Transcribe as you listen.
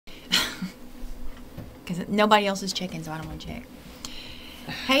because nobody else is checking, so I don't want to check.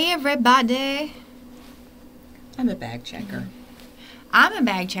 Hey, everybody. I'm a bag checker. I'm a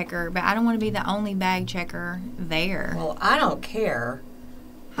bag checker, but I don't want to be the only bag checker there. Well, I don't care.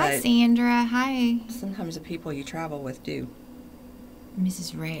 Hi, Sandra. Hi. Sometimes the people you travel with do.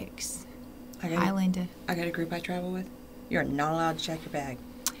 Mrs. Rex. Hi, Linda. I got a group I travel with. You're not allowed to check your bag.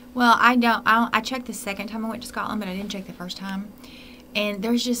 Well, I don't. I checked the second time I went to Scotland, but I didn't check the first time. And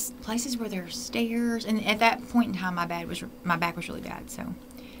there's just places where there's stairs, and at that point in time, my back was really bad, so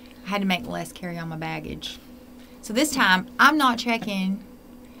I had to make less carry on my baggage. So this time, I'm not checking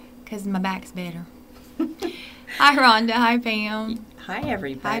because my back's better. Hi, Rhonda. Hi, Pam. Hi,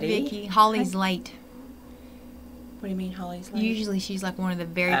 everybody. Hi, Vicky. Holly's late. What do you mean Holly's late? Usually, she's like one of the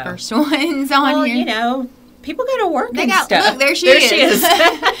very first ones on well, here. You know, people go to work and stuff. Look, there she is.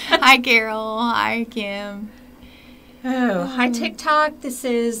 Hi, Carol. Hi, Kim. Oh, hi, TikTok. This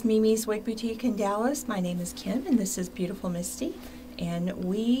is Mimi's Wig Boutique in Dallas. My name is Kim, and this is beautiful Misty. And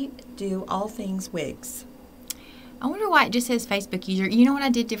we do all things wigs. I wonder why it just says Facebook user. You know what I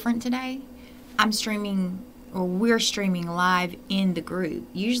did different today? I'm streaming, or we're streaming live in the group.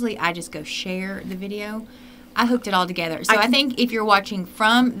 Usually I just go share the video. I hooked it all together. So I think if you're watching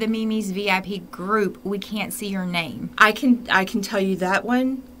from the Mimi's VIP group, we can't see your name. I can tell you that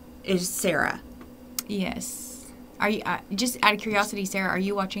one is Sarah. Yes. Are you just out of curiosity, Sarah? Are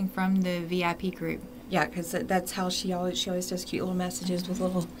you watching from the VIP group? Yeah, because that's how she always does cute little messages with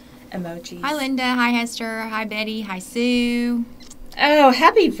little emojis. Hi, Linda. Hi, Hester. Hi, Betty. Hi, Sue. Oh,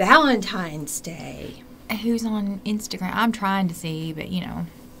 happy Valentine's Day. Who's on Instagram? I'm trying to see, but you know,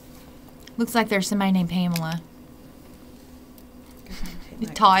 looks like there's somebody named Pamela.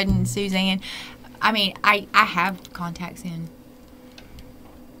 Todd and Suzanne. I mean, I have contacts in,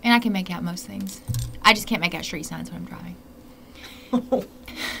 and I can make out most things. I just can't make out street signs when I'm driving.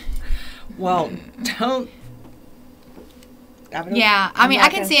 Well, don't. I mean, I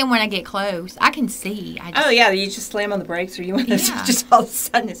can see them when I get close. I can see. Yeah, you just slam on the brakes, or you want to just all of a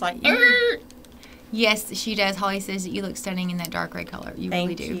sudden it's like. Yes, she does. Holly says that you look stunning in that dark gray color. You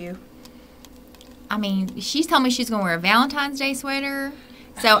really do. Thank you. I mean, she's told me she's going to wear a Valentine's Day sweater.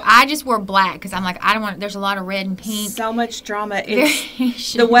 So I just wore black because I'm like, I don't want. There's a lot of red and pink. So much drama.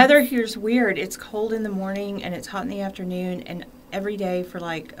 The weather here's weird. It's cold in the morning and it's hot in the afternoon, and every day for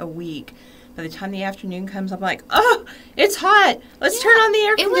like a week. By the time the afternoon comes, I'm like, oh, it's hot. Let's turn on the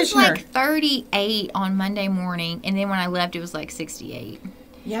air conditioner. It was like 38 on Monday morning, and then when I left, it was like 68.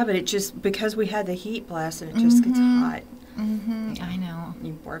 Yeah, but it just, because we had the heat blast, and it just gets hot. I know.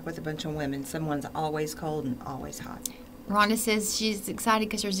 You work with a bunch of women. Someone's always cold and always hot. Rhonda says she's excited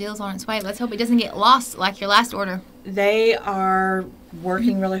because her zeal's on its way. Let's hope it doesn't get lost like your last order. They are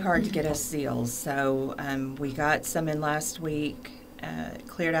working really hard to get us zeals. So we got some in last week,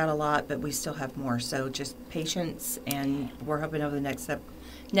 cleared out a lot, but we still have more. So just patience, and we're hoping over the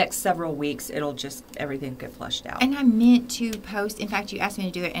next several weeks it'll just everything get flushed out. And I meant to post. In fact, you asked me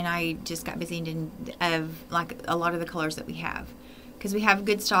to do it, and I just got busy and didn't of like a lot of the colors that we have, because we have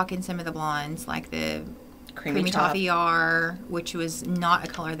good stock in some of the blondes, like the Creamy Toffee R, which was not a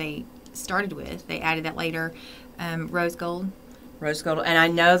color they started with. They added that later. Rose gold. Rose gold. And I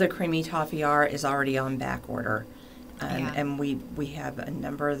know the Creamy Toffee R is already on back order. And we have a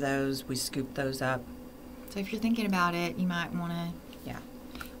number of those. We scooped those up. So if you're thinking about it, you might want to. Yeah.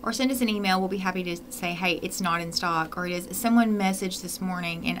 Or send us an email. We'll be happy to say, hey, it's not in stock. Or it is. Someone messaged this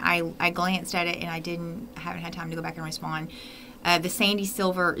morning, and I glanced at it, and I haven't had time to go back and respond. The Sandy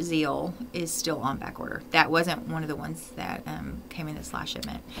Silver Zeal is still on back order. That wasn't one of the ones that came in this last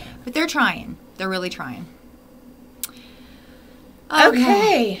shipment. But they're trying. They're really trying.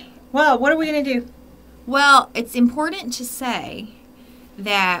 Okay. Well, what are we going to do? Well, it's important to say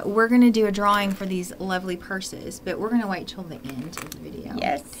that we're going to do a drawing for these lovely purses, but we're going to wait till the end of the video.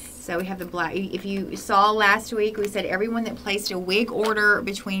 Yes. So we have the black. If you saw last week, we said everyone that placed a wig order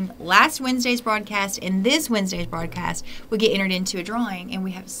between last Wednesday's broadcast and this Wednesday's broadcast would get entered into a drawing, and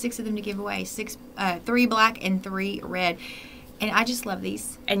we have 6 of them to give away. 3 black and 3 red. And I just love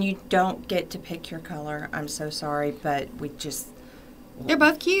these. And you don't get to pick your color. I'm so sorry, but we just... They're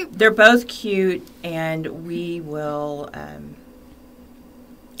both cute. They're both cute, and we will...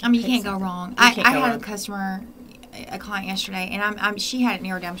 I mean, you can't go wrong. I had a customer... a client yesterday, and she had it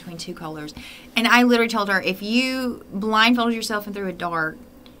narrowed down between 2 colors, and I literally told her, if you blindfolded yourself and threw a dart,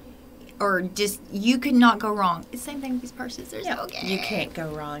 or just, you could not go wrong. It's the same thing with these purses. They're so good. You can't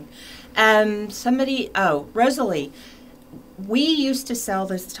go wrong. Rosalie, we used to sell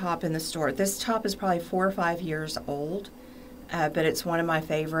this top in the store. This top is probably 4 or 5 years old, but it's one of my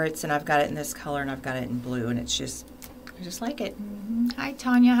favorites, and I've got it in this color, and I've got it in blue, and it's just I just like it. Hi,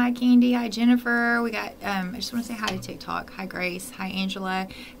 Tanya. Hi, Candy. Hi, Jennifer. We got, I just want to say hi to TikTok. Hi, Grace. Hi, Angela.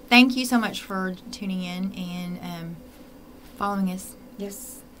 Thank you so much for tuning in and following us.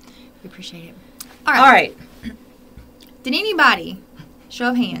 Yes. We appreciate it. All right. Did anybody, show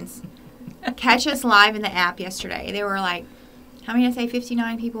of hands, catch us live in the app yesterday? There were like, how many did I say,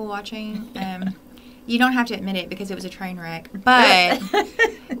 59 people watching? You don't have to admit it because it was a train wreck, but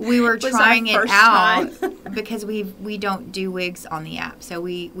we were trying it out because we don't do Wigs on the app. So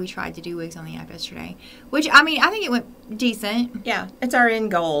we tried to do Wigs on the app yesterday, which, I mean, I think it went decent. Yeah, it's our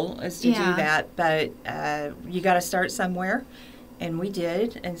end goal is to do that, but you got to start somewhere, and we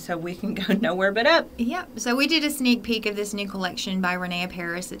did, and so we can go nowhere but up. Yeah, so we did a sneak peek of this new collection by Rene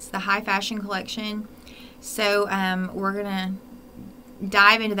Paris. It's the high fashion collection. So we're going to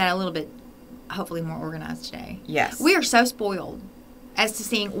dive into that a little bit. Hopefully more organized today. Yes. We are so spoiled as to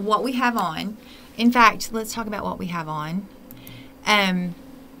seeing what we have on. In fact, let's talk about what we have on.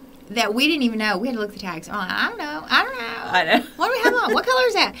 That we didn't even know. We had to look at the tags. Oh, I don't know. I know. What do we have on? What color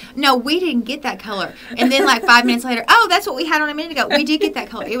is that? No, we didn't get that color. And then like 5 minutes later, oh, that's what we had on a minute ago. We did get that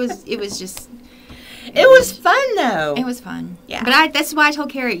color. It was just. It was fun though. It was fun. Yeah. But that's why I told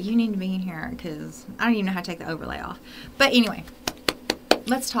Carrie, you need to be in here because I don't even know how to take the overlay off. But anyway.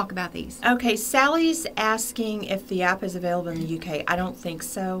 Let's talk about these. Okay, Sally's asking if the app is available in the UK. I don't think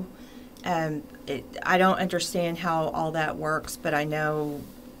so. I don't understand how all that works, but I know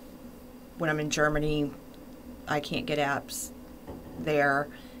when I'm in Germany, I can't get apps there.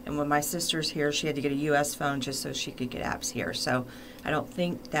 And when my sister's here, she had to get a US phone just so she could get apps here. So I don't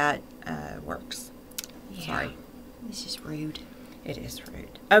think that works. Yeah. Sorry. It's just rude. It is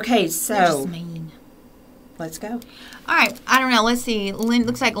rude. Okay, so. They're just mean. Let's go. All right. I don't know. Let's see.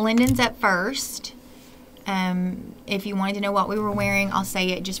 Looks like Lyndon's up first. If you wanted to know what we were wearing, I'll say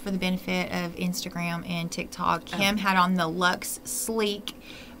it just for the benefit of Instagram and TikTok. Kim had on the Luxe Sleek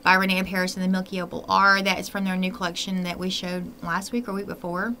by Rene Paris and the Milky Opal-R. That is from their new collection that we showed last week or week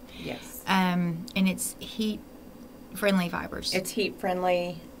before. Yes. And it's heat-friendly fibers. It's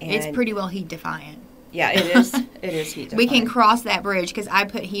heat-friendly. And it's pretty well heat-defiant. Yeah, it is. It is heat-defiant. We can cross that bridge because I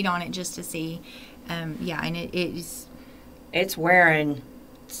put heat on it just to see. Yeah, and it is. It's wearing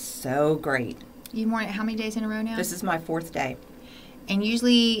so great. You've worn it how many days in a row now? This is my 4th day. And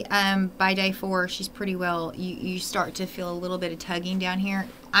usually by day 4, she's pretty well, you start to feel a little bit of tugging down here.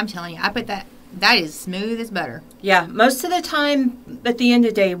 I'm telling you, I put that is smooth as butter. Yeah, most of the time at the end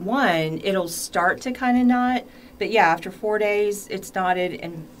of day 1, it'll start to kind of knot. But yeah, after 4 days, it's knotted.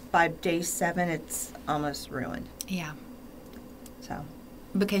 And by day 7, it's almost ruined. Yeah. So.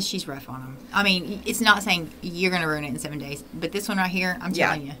 Because she's rough on them. I mean, it's not saying you're going to ruin it in 7 days. But this one right here, I'm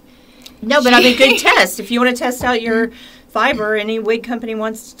telling you. No, but I mean, good test. If you want to test out your fiber, any wig company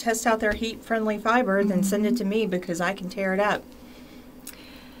wants to test out their heat-friendly fiber, then send it to me because I can tear it up.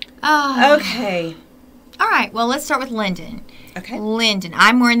 Okay. All right. Well, let's start with Lyndon. Okay. Lyndon.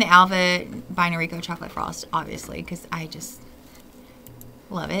 I'm wearing the Alva by Noriko Chocolate Frost, obviously, because I just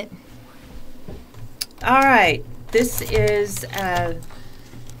love it. All right. This is...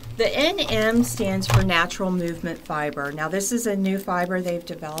 the NM stands for Natural Movement Fiber. Now, this is a new fiber they've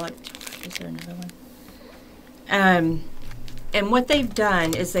developed. Is there another one? And what they've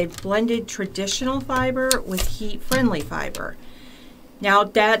done is they've blended traditional fiber with heat-friendly fiber. Now,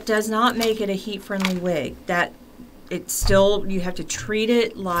 that does not make it a heat-friendly wig. That it's still, you have to treat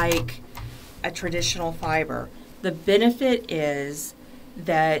it like a traditional fiber. The benefit is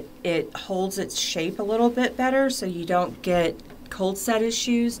that it holds its shape a little bit better so you don't get cold set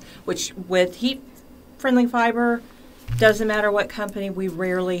issues, which with heat-friendly fiber, doesn't matter what company, we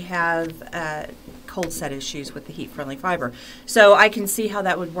rarely have cold set issues with the heat-friendly fiber. So I can see how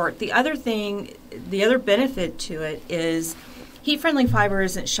that would work. The other thing, the other benefit to it is heat-friendly fiber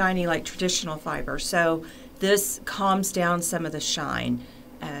isn't shiny like traditional fiber, so this calms down some of the shine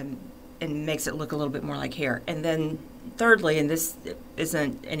and makes it look a little bit more like hair. And then thirdly, and this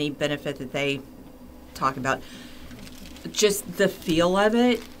isn't any benefit that they talk about, just the feel of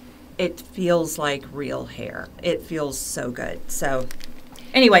it, it feels like real hair. It feels so good. So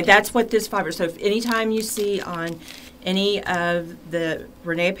anyway, that's what this fiber, so if anytime you see on any of the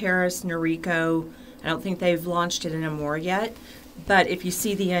Rene Paris, Noriko, I don't think they've launched it anymore yet, but if you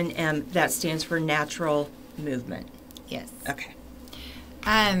see the NM, that stands for Natural Movement. Yes. Okay.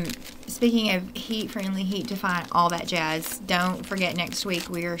 Speaking of heat-friendly, heat-defiant, all that jazz, don't forget next week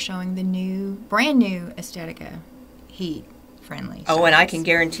we are showing the brand new Aesthetica heat-friendly. Oh, and I can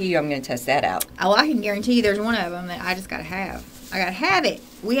guarantee you I'm going to test that out. Oh, I can guarantee you there's one of them that I just got to have. I got to have it.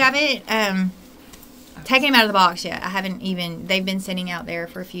 We haven't taken them out of the box yet. I haven't even, they've been sitting out there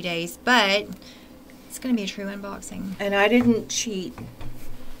for a few days, but It's going to be a true unboxing. And I didn't cheat.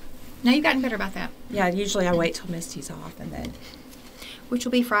 No, you've gotten better about that. Yeah, usually I wait till Misty's off and then. Which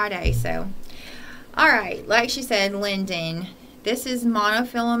will be Friday, so. All right, like she said, Lyndon. This is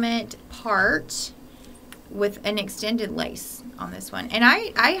monofilament part with an extended lace on this one. And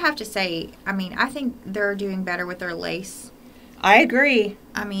I have to say, I mean, I think they're doing better with their lace. I agree.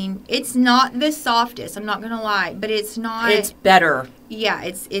 I mean, it's not the softest, I'm not going to lie, but it's not. It's better. Yeah,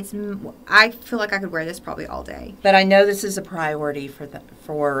 it's. I feel like I could wear this probably all day. But I know this is a priority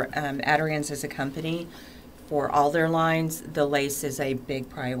for Adrian's as a company. For all their lines, the lace is a big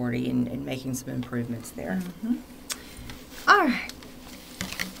priority in making some improvements there. Mm-hmm. All right.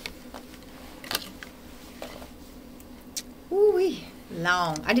 Ooh-wee.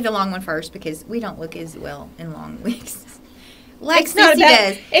 Long. I did the long one first because we don't look as well in long wigs. Like it's not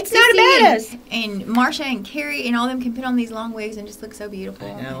does. It's not about us. And Marsha and Carrie and all them can put on these long wigs and just look so beautiful.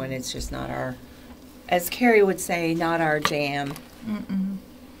 I know, and it's just not our, as Carrie would say, not our jam. Mm-mm.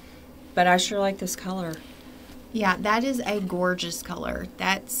 But I sure like this color. Yeah, that is a gorgeous color.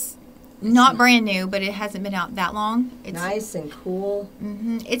 That's not brand new, but it hasn't been out that long. It's nice and cool.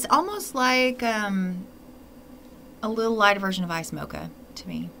 Mm-hmm. It's almost like a little lighter version of Ice Mocha to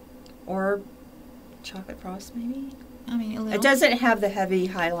me. Or chocolate frost, maybe? I mean, a little. It doesn't have the heavy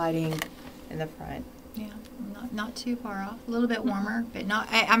highlighting in the front. Yeah, not too far off. A little bit warmer, but not.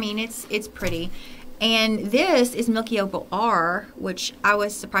 I mean, it's pretty. And this is Milky Opal-R, which I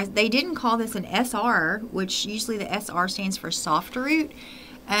was surprised. They didn't call this an SR, which usually the SR stands for soft root.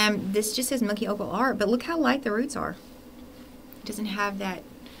 This just says Milky Opal-R, but look how light the roots are. It doesn't have that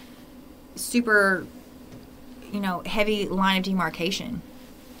super, heavy line of demarcation.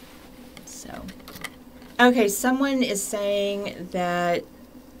 So. Okay, someone is saying that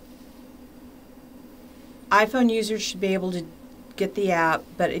iPhone users should be able to get the app,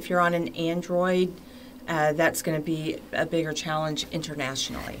 but if you're on an Android, that's going to be a bigger challenge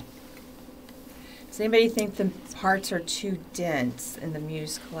internationally. Does anybody think the parts are too dense in the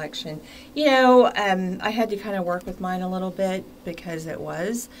Muse collection? I had to kind of work with mine a little bit because it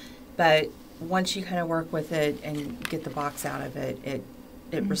was, but once you kind of work with it and get the box out of it, it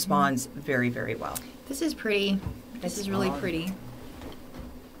mm-hmm. responds very, very well. This is pretty. This is really pretty.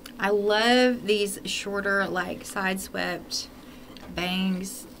 I love these shorter, like, side swept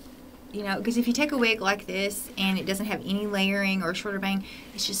bangs. Because if you take a wig like this and it doesn't have any layering or shorter bang,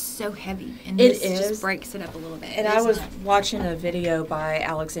 it's just so heavy. And this just breaks it up a little bit. And I was watching a video by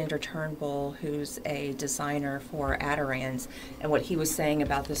Alexander Turnbull, who's a designer for Adirond's, and what he was saying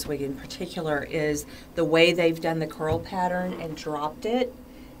about this wig in particular is the way they've done the curl pattern and dropped it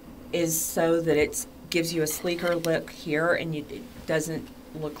is so that it gives you a sleeker look here, and it doesn't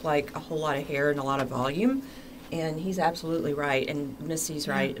look like a whole lot of hair and a lot of volume. And he's absolutely right, and Misty's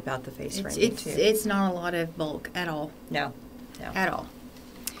right about the face framing too. It's not a lot of bulk at all. No. At all.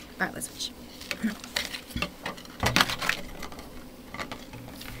 All right, let's switch.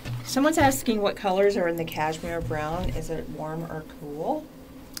 Someone's asking what colors are in the cashmere brown. Is it warm or cool?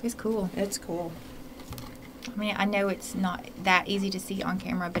 It's cool. It's cool. I mean, I know it's not that easy to see on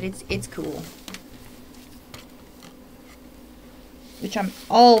camera, but it's cool. Which I'm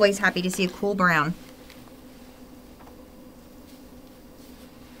always happy to see a cool brown.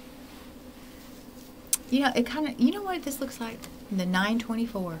 It kind of, what this looks like? The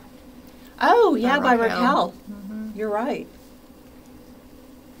 924. Oh, yeah, by Raquel. Mm-hmm. You're right.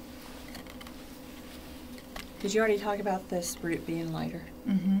 Did you already talk about this root being lighter?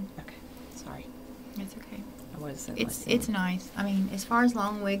 Mm-hmm. Okay, sorry. It's okay. I wasn't It's nice. I mean, as far as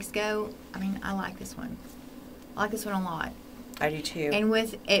long wigs go, I like this one. I like this one a lot. I do too. And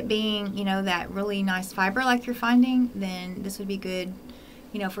with it being, that really nice fiber like you're finding, then this would be good,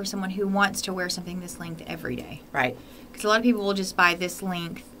 for someone who wants to wear something this length every day. Right. Because a lot of people will just buy this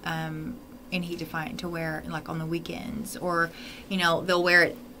length in heat defiant to wear like on the weekends, or they'll wear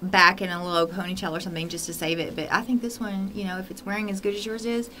it back in a little ponytail or something just to save it. But I think this one, if it's wearing as good as yours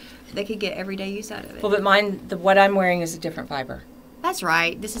is, they could get everyday use out of it. Well, but what I'm wearing is a different fiber. That's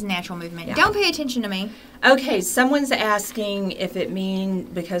right. This is natural movement. Yeah. Don't pay attention to me. Okay, someone's asking if it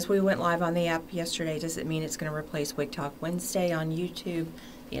because we went live on the app yesterday, does it mean it's going to replace Wig Talk Wednesday on YouTube?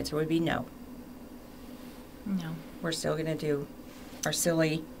 The answer would be no. No. We're still going to do our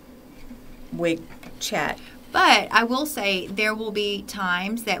silly wig chat. But I will say there will be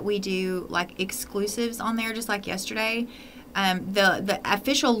times that we do like exclusives on there, just like yesterday. The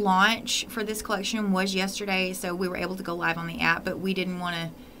official launch for this collection was yesterday, so we were able to go live on the app, but we didn't want to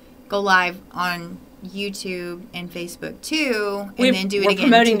go live on YouTube and Facebook too, and then do it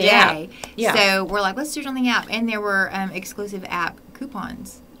again today. The app. Yeah. So we're like, let's do it on the app, and there were exclusive app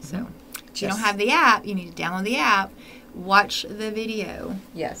coupons. So If you don't have the app, you need to download the app, watch the video.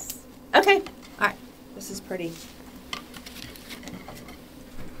 Yes. Okay. All right. This is pretty.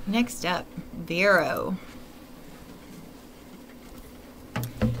 Next up, Vero.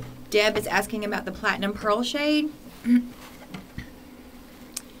 Deb is asking about the Platinum Pearl shade.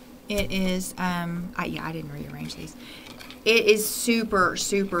 It is, I didn't rearrange these. It is super,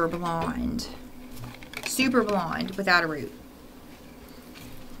 super blonde. Super blonde without a root.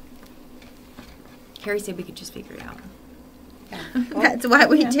 Carrie said we could just figure it out. Yeah. Well, That's why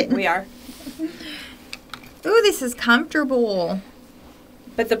we didn't. We are. Ooh, this is comfortable.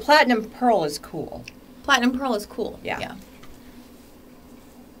 But the Platinum Pearl is cool. Platinum Pearl is cool. Yeah.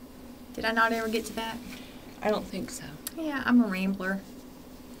 Did I not ever get to that? I don't think so. Yeah, I'm a rambler.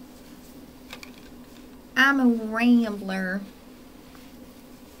 I'm a rambler.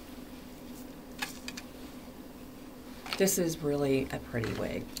 This is really a pretty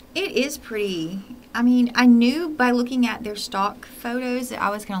wig. It is pretty. I mean, I knew by looking at their stock photos that I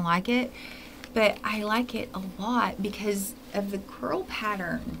was going to like it, but I like it a lot because of the curl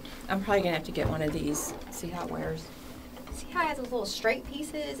pattern. I'm probably going to have to get one of these, see how it wears. See how it has those little straight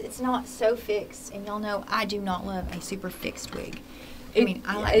pieces? It's not so fixed, and y'all know I do not love a super fixed wig.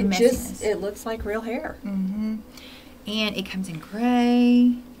 I like it messiness. It looks like real hair. Mm-hmm. And it comes in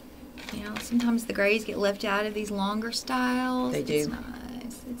gray. You know, sometimes the grays get left out of these longer styles. They do. It's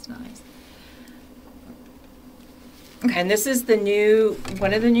nice. It's nice. Okay. And this is the new,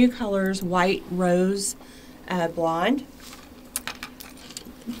 one of the new colors, White Rose Blonde.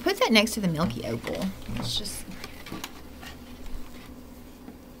 Put that next to the Milky Opal. It's just...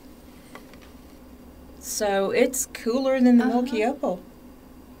 So it's cooler than the Milky Opal.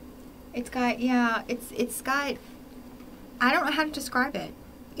 It's got, it's got, I don't know how to describe it.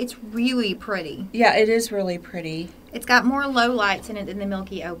 It's really pretty. Yeah, it is really pretty. It's got more low lights in it than the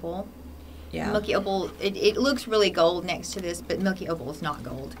Milky Opal. Yeah. The Milky Opal, it looks really gold next to this, but Milky Opal is not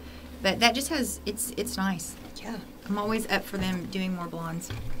gold. But that just has, it's nice. Yeah. I'm always up for them doing more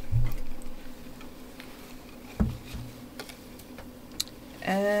blondes.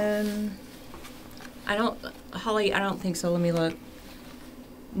 Holly, I don't think so. Let me look.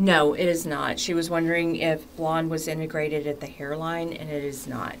 No, it is not. She was wondering if blonde was integrated at the hairline, and it is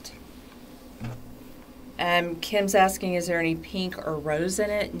not. Kim's asking, is there any pink or rose in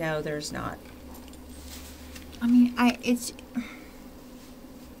it? No, there's not. I mean, it's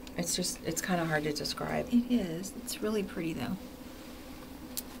kind of hard to describe. It is. It's really pretty, though.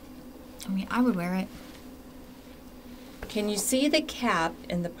 I mean, I would wear it. Can you see the cap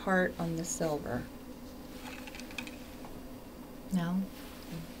in the part on the silver? No.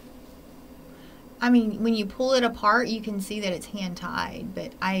 I mean, when you pull it apart, you can see that it's hand-tied.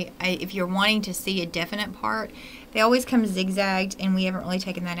 But if you're wanting to see a definite part, they always come zigzagged, and we haven't really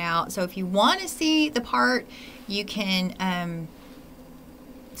taken that out. So if you want to see the part, you can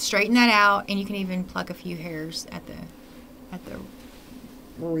straighten that out, and you can even pluck a few hairs at the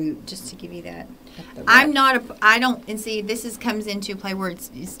root just to give you that. This comes into play where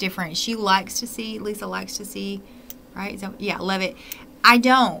it's different. Lisa likes to see, right? Yeah, love it. I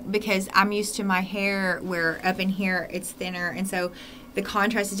don't, because I'm used to my hair where up in here it's thinner, and so the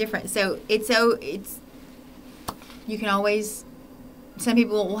contrast is different. So you can always, some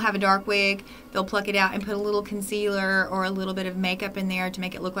people will have a dark wig, they'll pluck it out and put a little concealer or a little bit of makeup in there to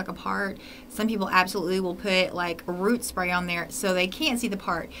make it look like a part. Some people absolutely will put like a root spray on there so they can't see the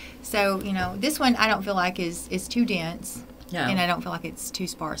part. So, you know, this one I don't feel like is too dense. No. And I don't feel like it's too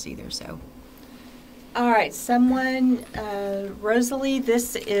sparse either, so. All right, Rosalie,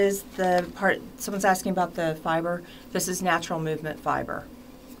 this is the part, someone's asking about the fiber. This is natural movement fiber.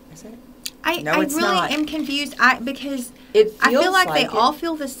 Is it? I really am confused because I feel like they all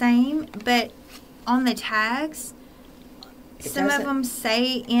feel the same, but on the tags, some of them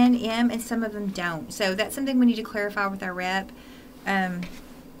say NM and some of them don't. So that's something we need to clarify with our rep.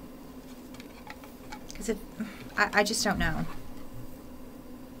 Because I just don't know.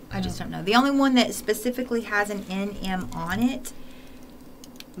 I just don't know. The only one that specifically has an NM on it,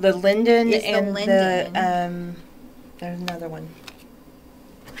 the Lyndon is and the Lyndon. There's another one.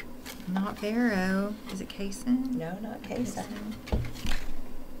 Not Vero. Is it Kason? No, not Kason.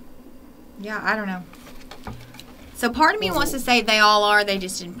 Yeah, I don't know. So part of me wants to say they all are. They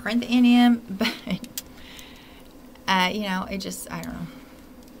just didn't print the NM, but you know, it just, I don't know.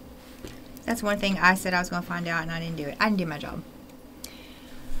 That's one thing I said I was going to find out, and I didn't do it. I didn't do my job.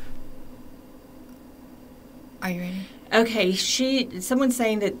 Are you ready? Okay, someone's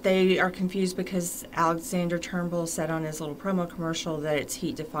saying that they are confused because Alexander Turnbull said on his little promo commercial that it's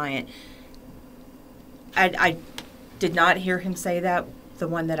heat defiant. I did not hear him say that. the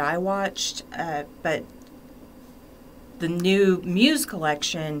one that I watched, but the new Muse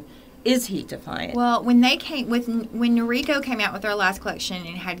collection is heat defiant. Well, when Noriko came out with their last collection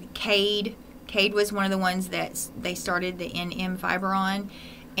and had Cade was one of the ones that they started the NM fiber on.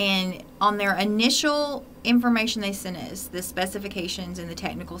 And on their initial information they sent us, the specifications and the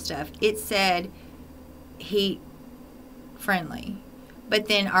technical stuff, it said heat friendly. But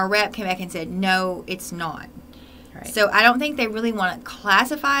then our rep came back and said, no, it's not. Right. So I don't think they really want to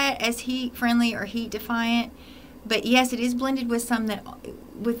classify it as heat friendly or heat defiant. But yes, it is blended with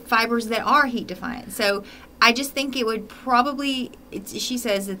with fibers that are heat defiant. So I just think it would probably, she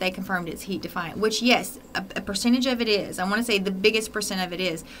says that they confirmed it's heat defiant, which yes, a percentage of it is. I want to say the biggest percent of it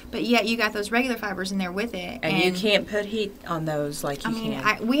is. But yet you got those regular fibers in there with it. And you can't put heat on those like you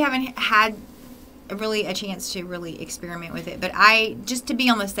can. We haven't had really a chance to really experiment with it. But just to be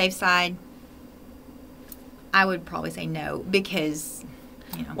on the safe side, I would probably say no because,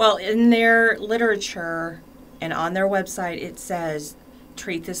 Well, in their literature and on their website, it says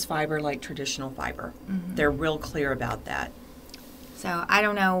treat this fiber like traditional fiber. Mm-hmm. They're real clear about that. So I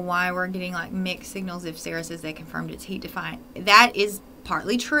don't know why we're getting like mixed signals if Sarah says they confirmed it's heat defiant. That is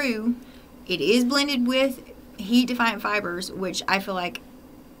partly true. It is blended with heat defiant fibers, which I feel like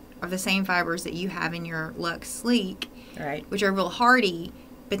are the same fibers that you have in your Luxe Sleek, right? Which are real hardy.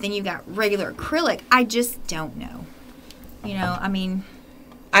 But then you've got regular acrylic. I just don't know.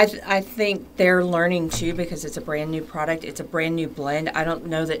 I think they're learning too because it's a brand new product. It's a brand new blend. I don't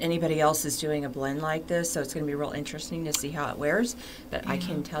know that anybody else is doing a blend like this, so it's going to be real interesting to see how it wears. But I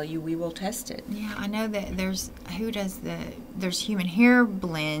can tell you we will test it. Yeah, I know that there's human hair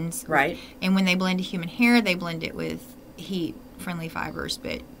blends. Right. And when they blend to human hair, they blend it with heat-friendly fibers.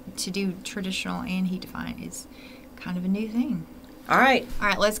 But to do traditional and heat-defiant is kind of a new thing. All right,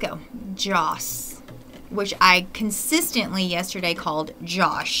 let's go. Joss, which I consistently yesterday called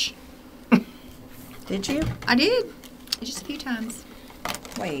Josh. Did you? I did. Just a few times.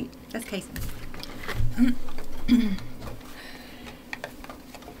 Wait. That's Kason.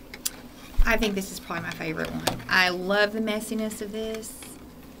 I think this is probably my favorite one. I love the messiness of this.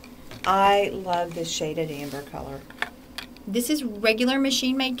 I love this shaded amber color. This is regular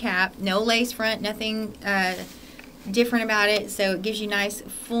machine-made cap. No lace front, nothing different about it, so it gives you nice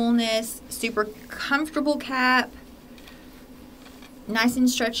fullness, super comfortable cap, nice and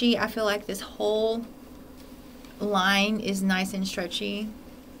stretchy. I feel like this whole line is nice and stretchy.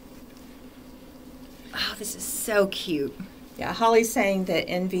 Oh, this is so cute. Yeah, Holly's saying that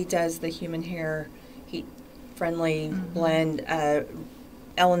Envy does the human hair heat friendly blend.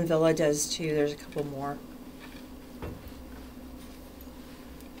 Ellen Villa does too. There's a couple more.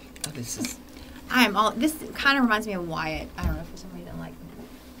 Oh, this is this kind of reminds me of Wyatt. I don't know, for some reason, like.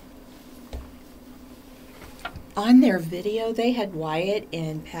 On their video, they had Wyatt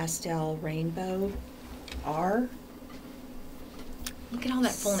in pastel rainbow R. Look at all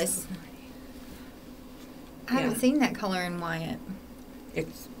that fullness. I haven't seen that color in Wyatt.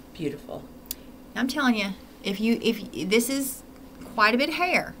 It's beautiful. I'm telling you, if this is quite a bit of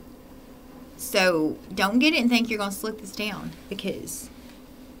hair, so don't get it and think you're going to slick this down because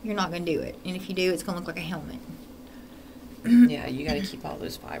you're not going to do it. And if you do, it's going to look like a helmet. Yeah, you got to keep all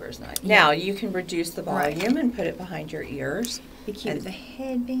those fibers nice. Yeah. Now, you can reduce the volume and put it behind your ears. Be cute with the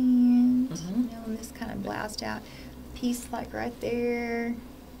headband. And this kind of bloused out piece like right there.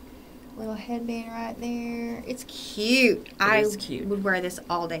 Little headband right there. It's cute. I would wear this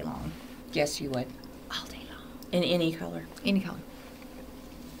all day long. Yes, you would. All day long. In any color. Any color.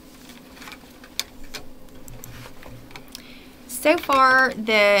 So far,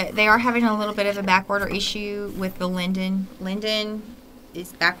 they are having a little bit of a backorder issue with the Lyndon. Lyndon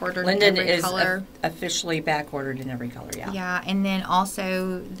is backordered in every color. Lyndon is officially backordered in every color, yeah. Yeah, and then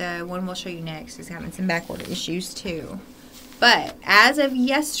also the one we'll show you next is having some backorder issues too. But as of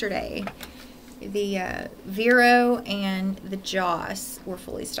yesterday, the Vero and the Joss were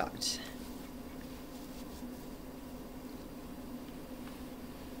fully stocked.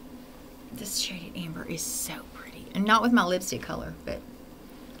 This shaded amber is so pretty. And not with my lipstick color, but.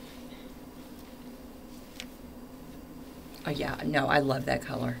 Oh, yeah. No, I love that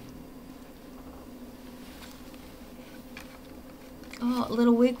color. Oh, a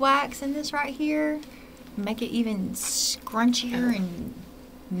little wig wax in this right here. Make it even scrunchier and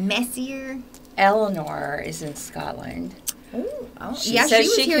messier. Eleanor is in Scotland. Oh, she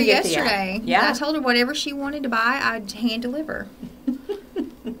was here yesterday. Yeah. I told her whatever she wanted to buy, I'd hand deliver.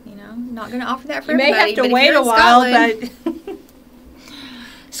 Not going to offer that for everybody. You may have to wait a while, but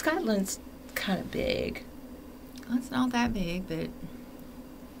Scotland's kind of big. Well, it's not that big, but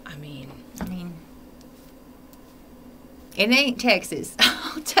I mean, It ain't Texas.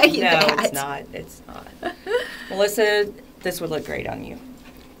 I'll tell you that. No, it's not. It's not. Melissa, this would look great on you.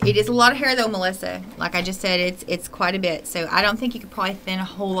 It is a lot of hair, though, Melissa. Like I just said, it's quite a bit. So I don't think you could probably thin a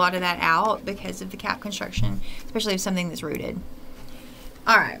whole lot of that out because of the cap construction, especially with something that's rooted.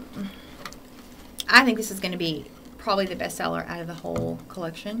 All right. I think this is going to be probably the best seller out of the whole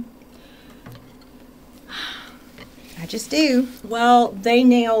collection. I just do. Well, they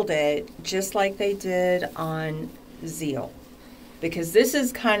nailed it just like they did on Zeal. Because this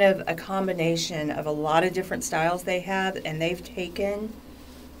is kind of a combination of a lot of different styles they have, and they've taken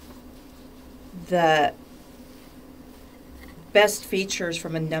the best features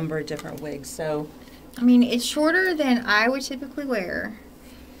from a number of different wigs. So, I mean, it's shorter than I would typically wear,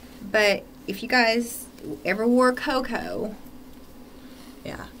 but if you guys ever wore Coco,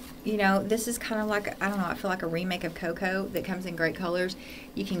 yeah. You know, this is kind of like, I don't know, I feel like a remake of Coco that comes in great colors.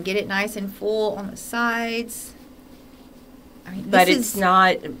 You can get it nice and full on the sides. I mean, but it's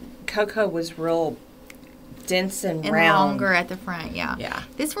not, Coco was real dense and round. Longer at the front, yeah. Yeah.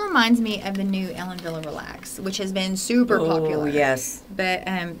 This reminds me of the new Ellen Villa Relax, which has been super popular. Oh, yes. But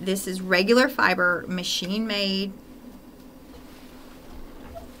this is regular fiber, machine made.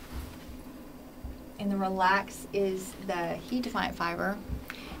 And the Relax is the heat defiant fiber.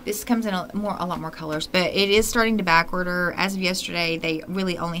 This comes in a lot more colors, but it is starting to back order. As of yesterday, they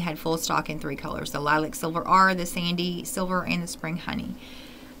really only had full stock in 3 colors: the Lilac Silver R, the Sandy Silver, and the Spring Honey.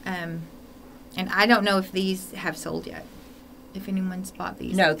 And I don't know if these have sold yet. If anyone's bought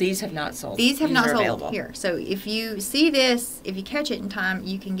these. No, these have not sold. These have not sold available here. So if you see this, if you catch it in time,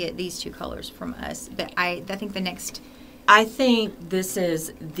 you can get these 2 colors from us. But I think the next... I think this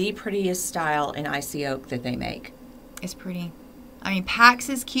is the prettiest style in Icy Oak that they make. It's pretty. I mean, Pax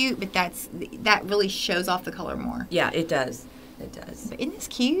is cute, but that really shows off the color more. Yeah, it does. It does. But isn't this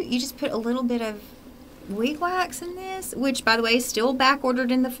cute? You just put a little bit of wig wax in this, which, by the way, is still back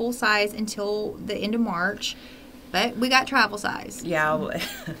ordered in the full size until the end of March. But we got travel size. Yeah,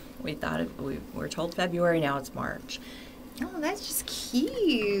 we thought we were told February. Now it's March. Oh, that's just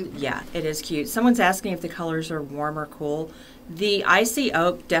cute. Yeah, it is cute. Someone's asking if the colors are warm or cool. The Icy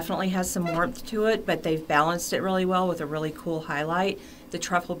Oak definitely has some warmth to it, but they've balanced it really well with a really cool highlight. The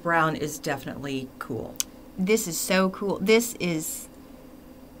Truffle Brown is definitely cool. This is so cool. This is...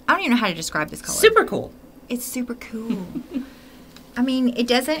 I don't even know how to describe this color. Super cool. It's super cool. I mean, it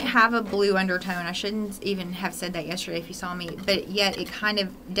doesn't have a blue undertone. I shouldn't even have said that yesterday if you saw me. But yet it kind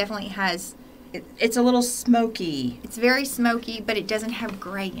of definitely has... It's a little smoky. It's very smoky, but it doesn't have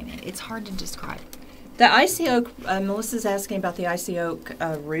gray in it. It's hard to describe. The Icy Oak, Melissa's asking about the Icy Oak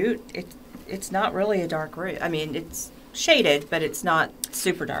root. It's not really a dark root. I mean, it's shaded, but it's not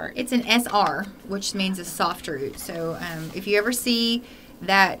super dark. It's an SR, which means a soft root. So if you ever see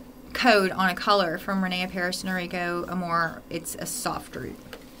that code on a color from Rene, Paris, Noriko, Amore, it's a soft root.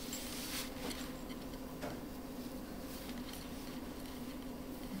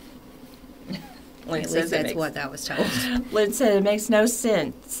 Lynn At least that's what that was told. Lynn said it makes no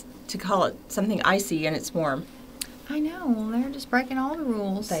sense to call it something icy and it's warm. I know. They're just breaking all the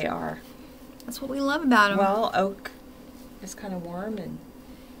rules. They are. That's what we love about them. Well, oak is kind of warm and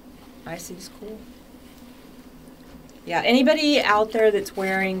icy is cool. Yeah, anybody out there that's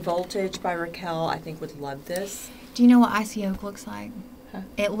wearing Voltage by Raquel, I think would love this. Do you know what Icy Oak looks like? Huh?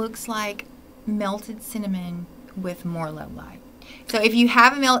 It looks like melted cinnamon with more low light. So if you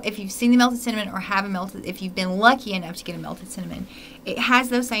have if you've seen the melted cinnamon or if you've been lucky enough to get a melted cinnamon, it has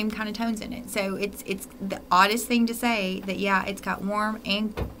those same kind of tones in it. So it's the oddest thing to say that, yeah, it's got warm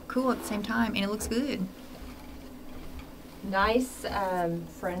and cool at the same time, and it looks good. Nice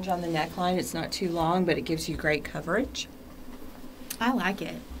fringe on the neckline. It's not too long, but it gives you great coverage. I like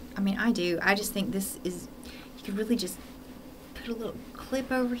it. I mean, I do. I just think this is, you could really just put a little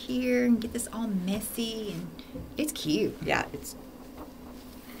clip over here and get this all messy, and it's cute. Yeah, it's...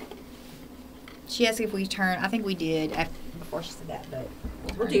 She asked if we turn. I think we did before she said that, but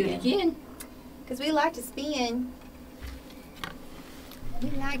we'll do it again. Because we like to spin. We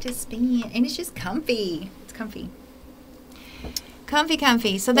like to spin. And it's just comfy. It's comfy.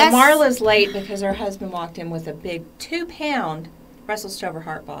 Comfy. So that's... Well, Marla's late because her husband walked in with a big 2-pound Russell Stover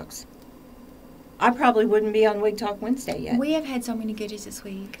heart box. I probably wouldn't be on Wig Talk Wednesday yet. We have had so many goodies this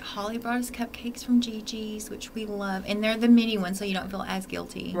week. Holly brought us cupcakes from Gigi's, which we love. And they're the mini ones, so you don't feel as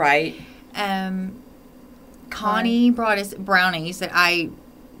guilty. Right. Connie brought us brownies that I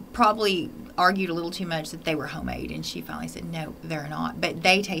probably argued a little too much that they were homemade, and she finally said, no, they're not. But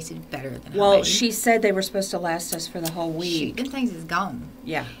they tasted better than homemade. Well, she said they were supposed to last us for the whole week. Shoot, them things is gone.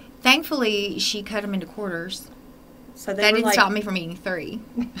 Yeah. Thankfully, she cut them into quarters. So that didn't stop me from eating 3.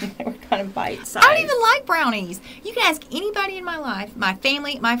 They were kind of bite-sized. I don't even like brownies. You can ask anybody in my life, my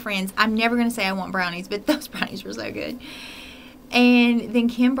family, my friends. I'm never going to say I want brownies, but those brownies were so good. And then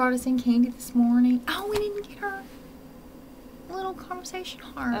Kim brought us in candy this morning. Oh, we didn't get her little conversation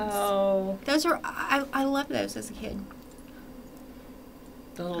hearts. Oh. Those are, I loved those as a kid.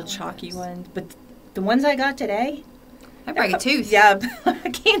 The little chalky ones. But the ones I got today, I break a tooth. Yeah, I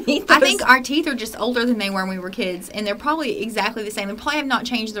can't eat those. I think our teeth are just older than they were when we were kids, and they're probably exactly the same. They probably have not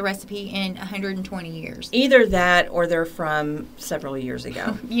changed the recipe in 120 years. Either that or they're from several years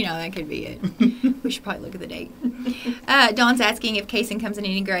ago. You know, that could be it. We should probably look at the date. Dawn's asking if Kason comes in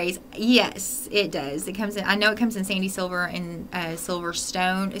any grays. Yes, it does. It comes in. I know it comes in sandy silver and silver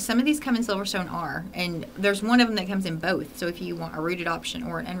stone. Some of these come in Silverstone-R, and there's one of them that comes in both. So if you want a rooted option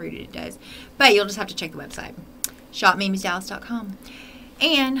or an unrooted, it does. But you'll just have to check the website. shopmimesdallas.com.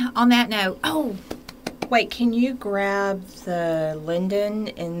 And on that note, wait, can you grab the Lyndon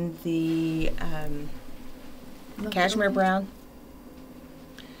in the Cashmere brown?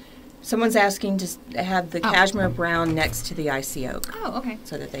 Someone's asking to have the Cashmere brown next to the icy oak. Oh, okay.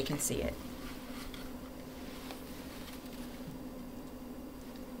 So that they can see it.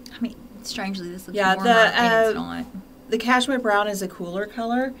 I mean, strangely, this looks warmer and it's not. The Cashmere brown is a cooler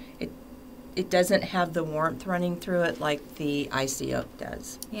color. It doesn't have the warmth running through it like the icy oak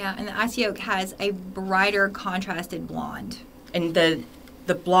does. Yeah, and the icy oak has a brighter contrasted blonde. And the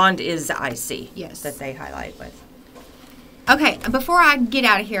blonde is icy. Yes. That they highlight with. Okay, before I get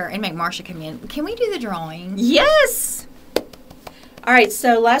out of here and make Marsha come in, can we do the drawing? Yes! All right,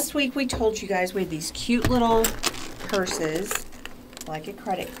 so last week we told you guys we had these cute little purses, like a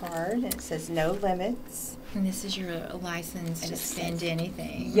credit card, and it says no limits. And this is your license to spend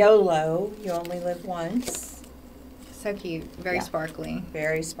anything. YOLO, you only live once. So cute. Very sparkly.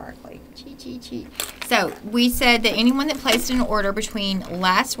 Very sparkly. Cheat, cheat, cheat. So, we said that anyone that placed an order between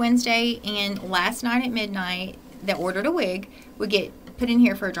last Wednesday and last night at midnight that ordered a wig would get put in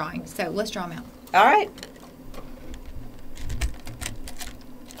here for a drawing. So, let's draw them out. All right.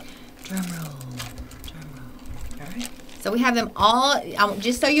 Drum roll. Drum roll. All right. So we have them all,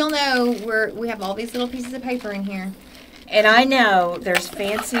 just so you'll know, we have all these little pieces of paper in here. And I know there's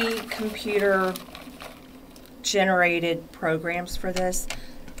fancy computer generated programs for this,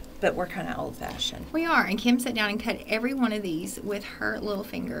 but we're kind of old fashioned. We are, and Kim sat down and cut every one of these with her little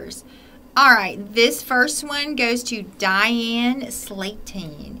fingers. All right, this first one goes to Diane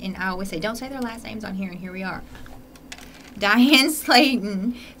Slayton. And I always say, don't say their last names on here, and here we are. Diane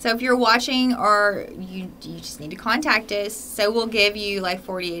Slayton. So if you're watching or you just need to contact us, so we'll give you like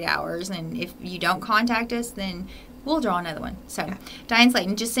 48 hours. And if you don't contact us, then we'll draw another one. So Diane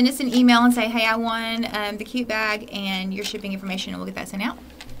Slayton, just send us an email and say, hey, I won the cute bag and your shipping information, and we'll get that sent out.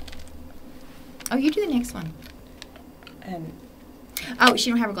 Oh, you do the next one. Oh, she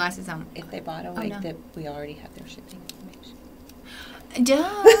don't have her glasses on. If they bought a wig, that we already have their shipping information.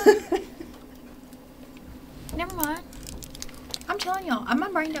 Duh. Never mind. I'm telling y'all, my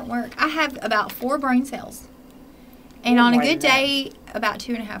brain don't work. I have about 4 brain cells. And on a good day, about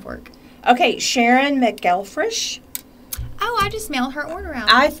 2.5 work. Okay, Sharon McElfresh. Oh, I just mailed her order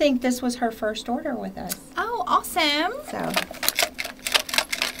out. I think this was her first order with us. Oh, awesome. So,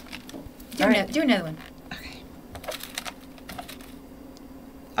 do another one. Okay.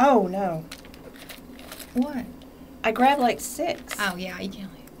 Oh, no. What? I grabbed like 6. Oh, yeah, you can't.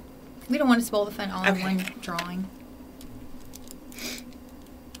 We don't want to spoil the fun all in one drawing.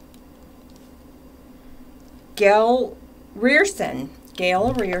 Gail Rearson.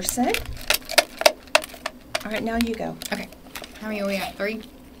 All right, now you go. Okay. How many are we at? 3?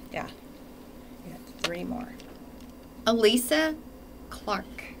 Yeah. We got 3 more. Elisa Clark.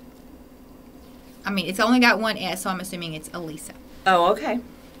 I mean, it's only got 1 S, so I'm assuming it's Elisa. Oh, okay.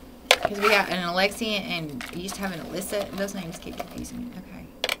 Because we got an Alexia and you used to have an Alyssa. Those names keep confusing me.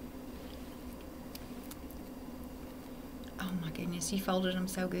 Okay. Oh my goodness, you folded them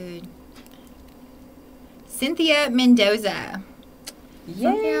so good. Cynthia Mendoza. Yay.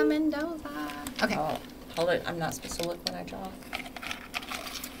 Cynthia Mendoza. Okay. Oh, hold it. I'm not supposed to look when I draw.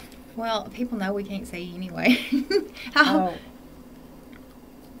 Well, people know we can't say anyway. Oh.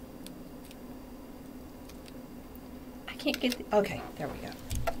 I can't get the... Okay, there we go.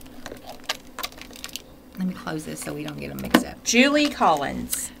 Let me close this so we don't get them mixed up. Julie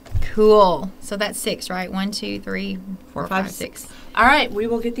Collins. Cool. So that's 6, right? 1, 2, 3, 4, 5, 6. All right, we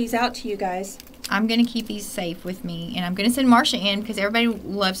will get these out to you guys. I'm going to keep these safe with me, and I'm going to send Marsha in because everybody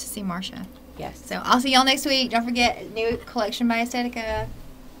loves to see Marsha. Yes. So I'll see y'all next week. Don't forget, new collection by Aesthetica.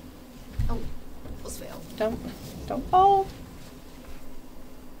 Oh, almost fell. Don't fall.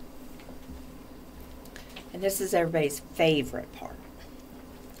 And this is everybody's favorite part.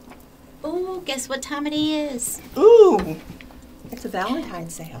 Oh, guess what time it is? Ooh, it's a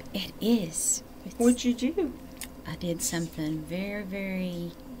Valentine's sale. It is. What'd you do? I did something very,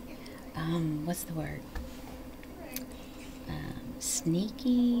 very, what's the word?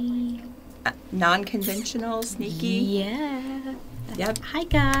 Sneaky. Non-conventional, sneaky. Yeah. Yep. Hi,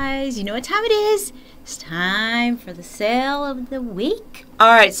 guys. You know what time it is? It's time for the sale of the week.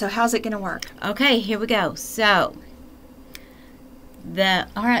 All right, so how's it going to work? Okay, here we go. So,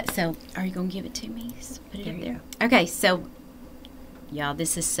 all right, so are you going to give it to me? Just put it There up you there. Okay, so, y'all,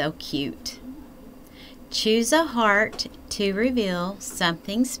 this is so cute. Choose a heart to reveal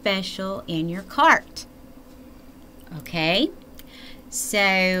something special in your cart. Okay?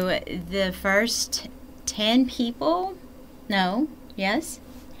 So, the first 10 people, no, yes?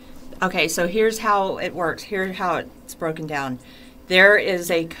 Okay, so here's how it works. Here's how it's broken down. There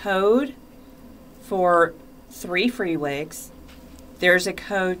is a code for 3 free wigs. There's a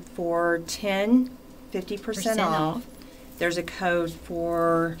code for 50% off. There's a code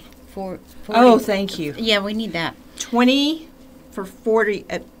for... Oh, thank you. Yeah, we need that. 20 for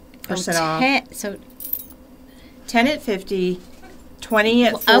 40% off. So 10 at 50, 20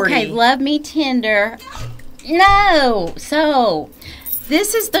 at 40. Okay, love me tender. No. So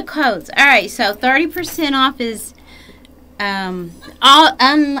this is the codes. All right, so 30% off is all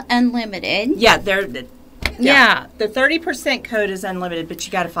unlimited. Yeah, yeah. The 30% code is unlimited, but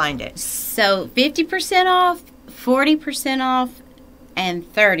you got to find it. So 50% off, 40% off, and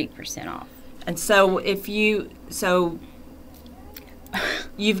 30% off. And so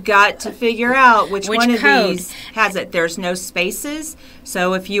you've got to figure out which one of code these has it. There's no spaces.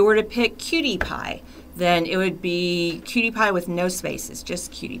 So if you were to pick Cutie Pie, then it would be Cutie Pie with no spaces,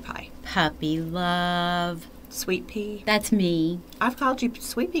 just Cutie Pie. Puppy love. Sweet Pea. That's me. I've called you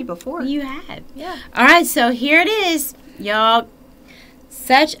Sweet Pea before. You have. Yeah. All right, so here it is, y'all.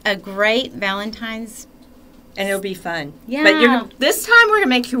 Such a great Valentine's. And it'll be fun. Yeah. But this time we're going to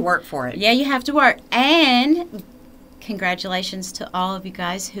make you work for it. Yeah, you have to work. And congratulations to all of you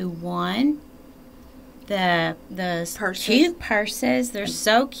guys who won the Purses. cute purses. They're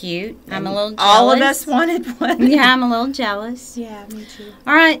so cute. I'm a little jealous. All of us wanted one. Yeah, I'm a little jealous. Yeah, me too.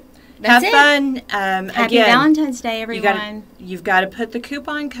 All right. That's Have it. fun. Happy Again, Valentine's Day, everyone. You've got to put the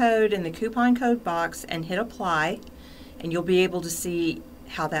coupon code in the coupon code box and hit apply, and you'll be able to see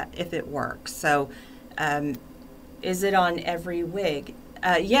if it works. So, is it on every wig?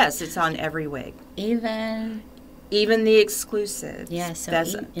 Yes, it's on every wig. Even the exclusives. Yeah, so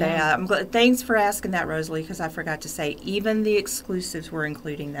I'm glad. Thanks for asking that, Rosalie, because I forgot to say even the exclusives we're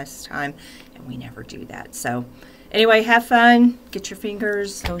including this time, and we never do that. So, anyway, have fun. Get your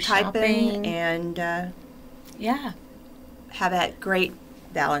fingers Go typing, shopping. and yeah, have that great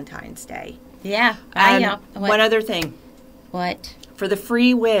Valentine's Day. yeah. I know. One other thing. What? For the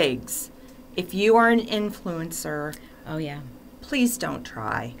free wigs, if you are an influencer, Oh yeah. please don't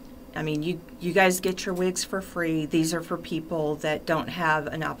try. I mean, you guys get your wigs for free. These are for people that don't have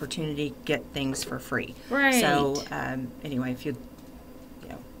an opportunity to get things for free. Right. So, anyway, if you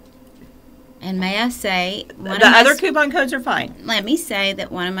know. And may I say, The other coupon codes are fine. let me say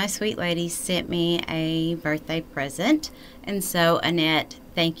that one of my sweet ladies sent me a birthday present. And so, Annette,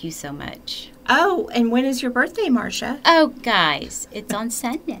 thank you so much. Oh, and when is your birthday, Marcia? Oh, guys, it's on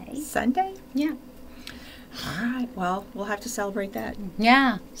Sunday. Sunday? Yeah. All right. Well, we'll have to celebrate that.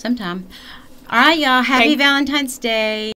 Yeah, sometime. All right, y'all. Happy Okay. Valentine's Day.